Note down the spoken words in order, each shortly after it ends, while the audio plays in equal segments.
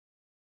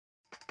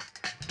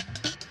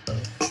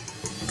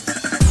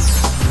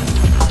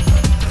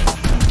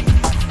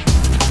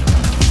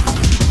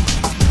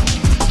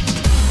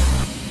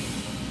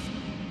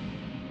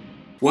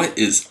What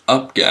is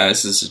up,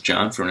 guys? This is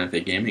John from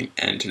FA Gaming,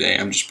 and today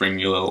I'm just bringing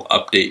you a little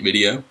update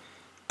video.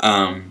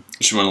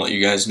 Just want to let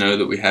you guys know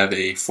that we have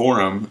a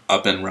forum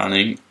up and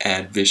running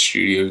at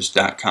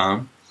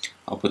visstudios.com.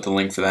 I'll put the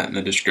link for that in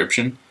the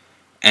description,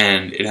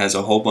 and it has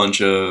a whole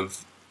bunch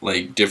of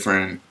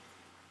different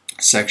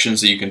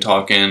sections that you can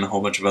talk in. A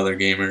whole bunch of other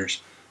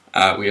gamers.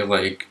 We have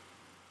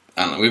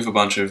we have a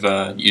bunch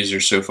of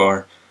users so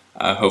far.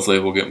 Hopefully,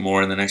 we'll get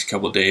more in the next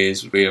couple of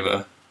days. We have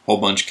a whole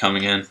bunch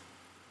coming in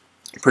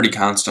pretty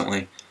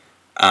constantly.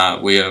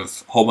 We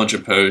have a whole bunch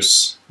of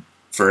posts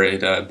for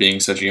it being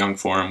such a young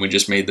forum. We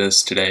just made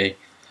this today,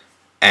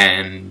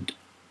 and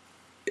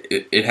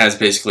it has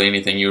basically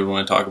anything you would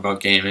want to talk about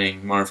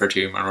gaming: Modern Warfare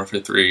 2, Modern Warfare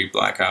 3,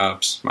 Black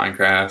Ops,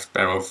 Minecraft,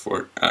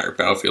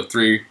 Battlefield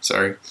 3,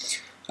 sorry,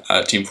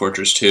 Team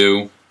Fortress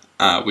 2.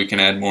 We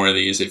can add more of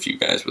these if you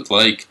guys would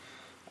like,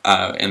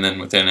 and then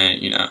within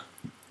it,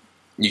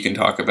 you can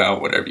talk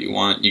about whatever you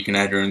want. You can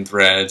add your own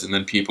threads, and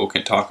then people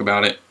can talk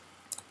about it.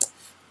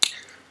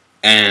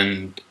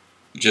 And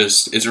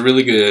just, it's a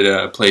really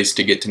good place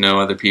to get to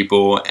know other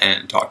people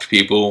and talk to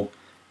people,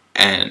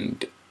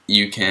 and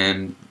you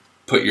can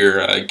put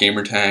your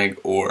gamer tag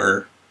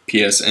or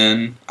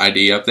PSN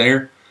ID up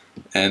there,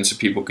 and so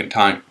people can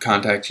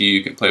contact you.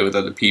 You can play with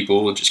other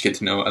people, just get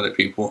to know other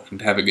people and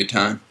have a good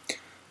time.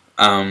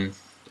 And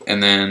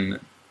then,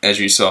 as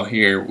you saw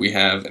here, we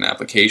have an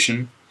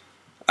application.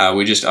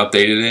 We just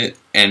updated it,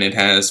 and it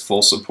has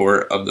full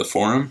support of the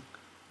forum.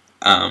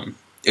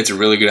 It's a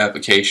really good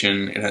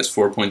application. It has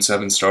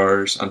 4.7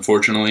 stars.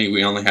 Unfortunately,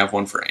 we only have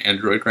one for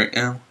Android right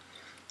now.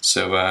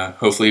 So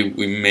hopefully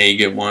we may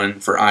get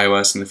one for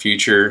iOS in the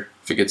future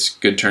if it gets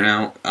good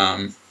turnout.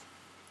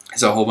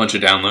 It's a whole bunch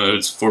of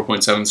downloads,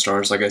 4.7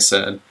 stars, like I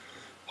said. A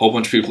whole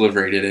bunch of people have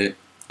rated it.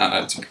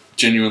 It's a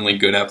genuinely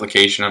good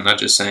application. I'm not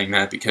just saying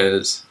that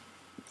because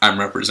I'm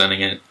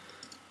representing it.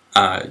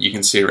 You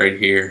can see it right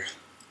here.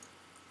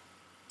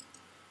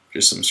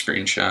 Just some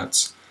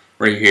screenshots.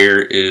 Right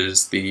here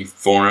is the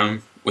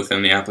forum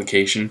within the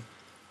application.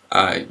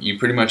 You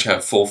pretty much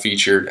have full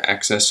featured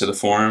access to the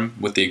forum,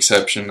 with the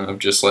exception of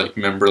just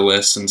member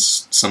lists and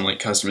some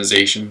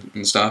customization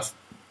and stuff.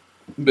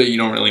 But you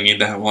don't really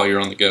need that while you're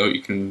on the go.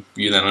 You can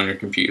view that on your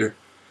computer.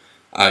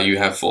 You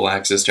have full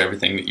access to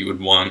everything that you would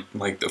want,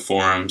 like the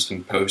forums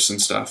and posts and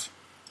stuff.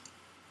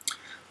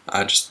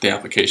 Just the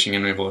application,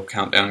 and we have a little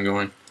countdown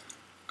going.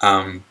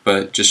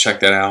 But just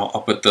check that out.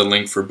 I'll put the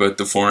link for both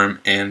the forum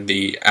and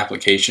the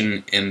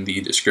application in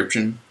the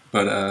description.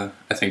 But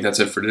I think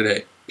that's it for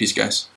today. Peace, guys.